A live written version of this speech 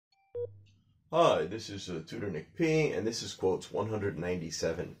Hi, this is Tutor Nick P, and this is quotes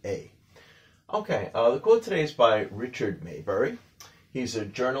 197A. Okay, the quote today is by Richard Maybury. He's a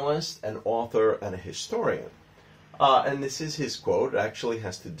journalist, an author, and a historian. And this is his quote. It actually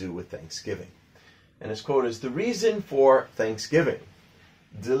has to do with Thanksgiving. And his quote is, "The reason for Thanksgiving,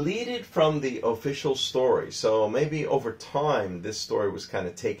 deleted from the official story." So maybe over time, this story was kind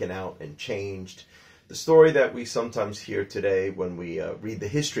of taken out and changed. The story that we sometimes hear today when we read the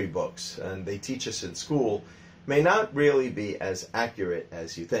history books and they teach us in school may not really be as accurate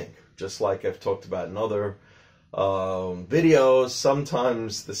as you think. Just like I've talked about in other videos,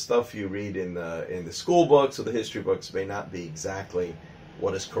 sometimes the stuff you read in the school books or the history books may not be exactly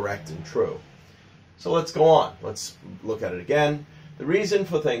what is correct and true. So let's go on. Let's look at it again. The reason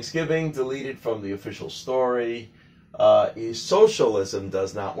for Thanksgiving, deleted from the official story, is socialism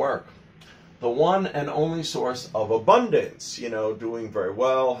does not work. The one and only source of abundance, doing very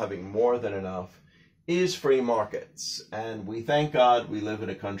well, having more than enough, is free markets. And we thank God we live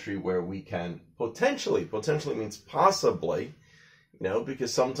in a country where we can potentially means possibly,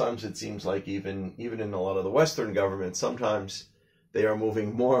 because sometimes it seems like even in a lot of the Western governments, sometimes they are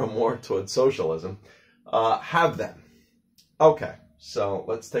moving more and more towards socialism, have them. Okay, so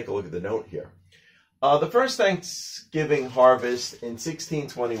let's take a look at the note here. The first Thanksgiving harvest in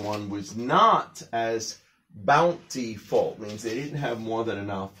 1621 was not as bountiful. It means they didn't have more than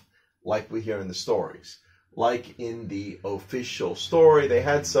enough like we hear in the stories. Like in the official story, they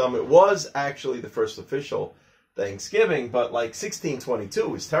had some. It was actually the first official Thanksgiving, but like 1622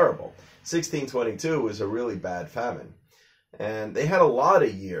 was terrible. 1622 was a really bad famine. And they had a lot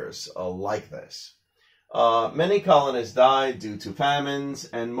of years like this. Many colonists died due to famines,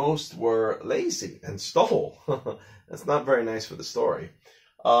 and most were lazy and stole. That's not very nice for the story.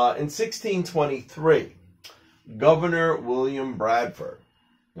 In 1623, Governor William Bradford,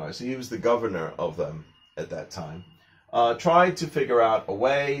 so he was the governor of them at that time, tried to figure out a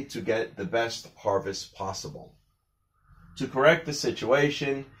way to get the best harvest possible. To correct the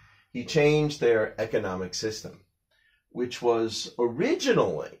situation, he changed their economic system, which was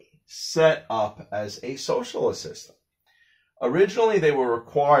originally set up as a socialist system. Originally, they were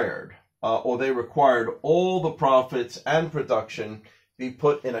required, they required all the profits and production be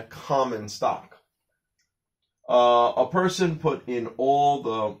put in a common stock. A person put in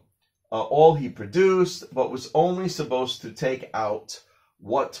all he produced, but was only supposed to take out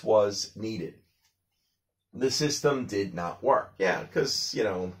what was needed. The system did not work. Yeah, because,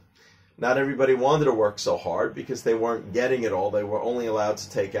 not everybody wanted to work so hard because they weren't getting it all. They were only allowed to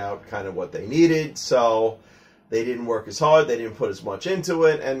take out kind of what they needed. So they didn't work as hard. They didn't put as much into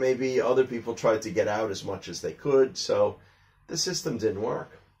it. And maybe other people tried to get out as much as they could. So the system didn't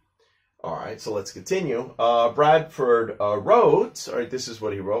work. All right, so let's continue. Bradford wrote, all right, this is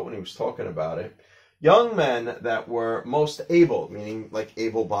what he wrote when he was talking about it. Young men that were most able, meaning like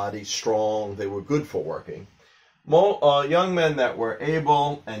able-bodied, strong, they were good for working. Young men that were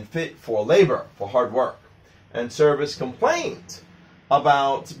able and fit for labor, for hard work and service, complained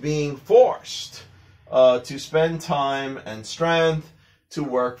about being forced to spend time and strength to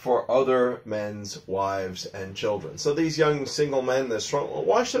work for other men's wives and children. So these young single men, they're strong. Well,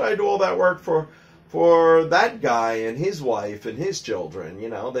 why should I do all that work for that guy and his wife and his children?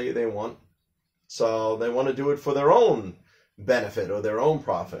 They want to do it for their own benefit or their own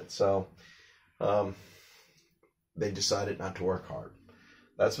profit. So they decided not to work hard.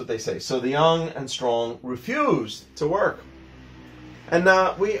 That's what they say. So the young and strong refused to work. And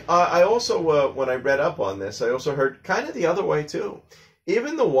I also, when I read up on this, I also heard kind of the other way too.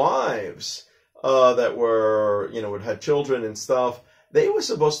 Even the wives that were, had children and stuff, they were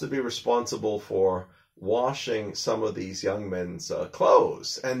supposed to be responsible for washing some of these young men's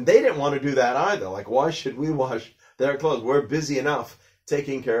clothes. And they didn't want to do that either. Like, why should we wash their clothes? We're busy enough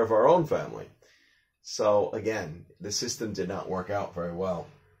taking care of our own family. So again, the system did not work out very well.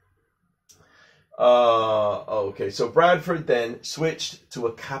 Okay, so Bradford then switched to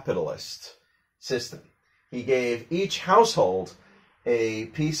a capitalist system. He gave each household a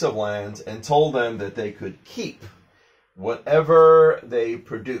piece of land and told them that they could keep whatever they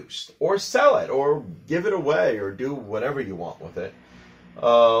produced, or sell it, or give it away, or do whatever you want with it,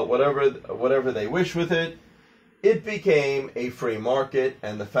 whatever they wish with it. It became a free market,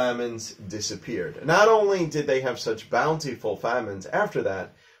 and the famines disappeared. Not only did they have such bountiful famines after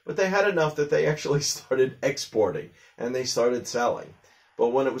that, but they had enough that they actually started exporting, and they started selling.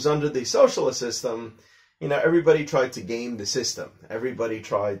 But when it was under the socialist system, everybody tried to game the system. Everybody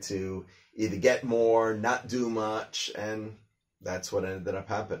tried to either get more, not do much, and that's what ended up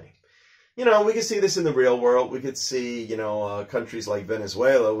happening. We can see this in the real world. We could see, countries like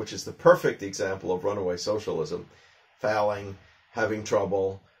Venezuela, which is the perfect example of runaway socialism, failing, having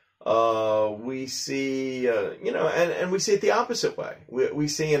trouble. We see, and we see it the opposite way. We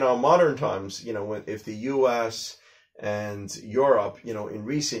see in our modern times, if the U.S. and Europe, in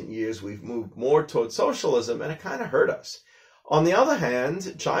recent years, we've moved more towards socialism, and it kind of hurt us. On the other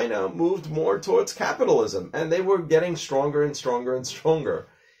hand, China moved more towards capitalism, and they were getting stronger and stronger and stronger.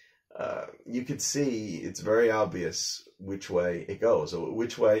 You could see it's very obvious which way it goes, or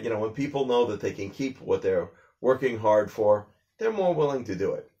which way, when people know that they can keep what they're working hard for, they're more willing to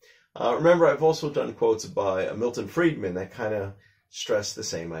do it. Remember, I've also done quotes by Milton Friedman that kind of stress the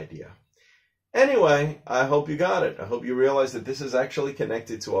same idea. Anyway, I hope you got it. I hope you realize that this is actually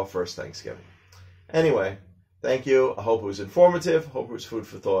connected to our first Thanksgiving. Anyway, thank you. I hope it was informative. Hope it was food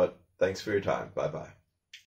for thought. Thanks for your time. Bye-bye.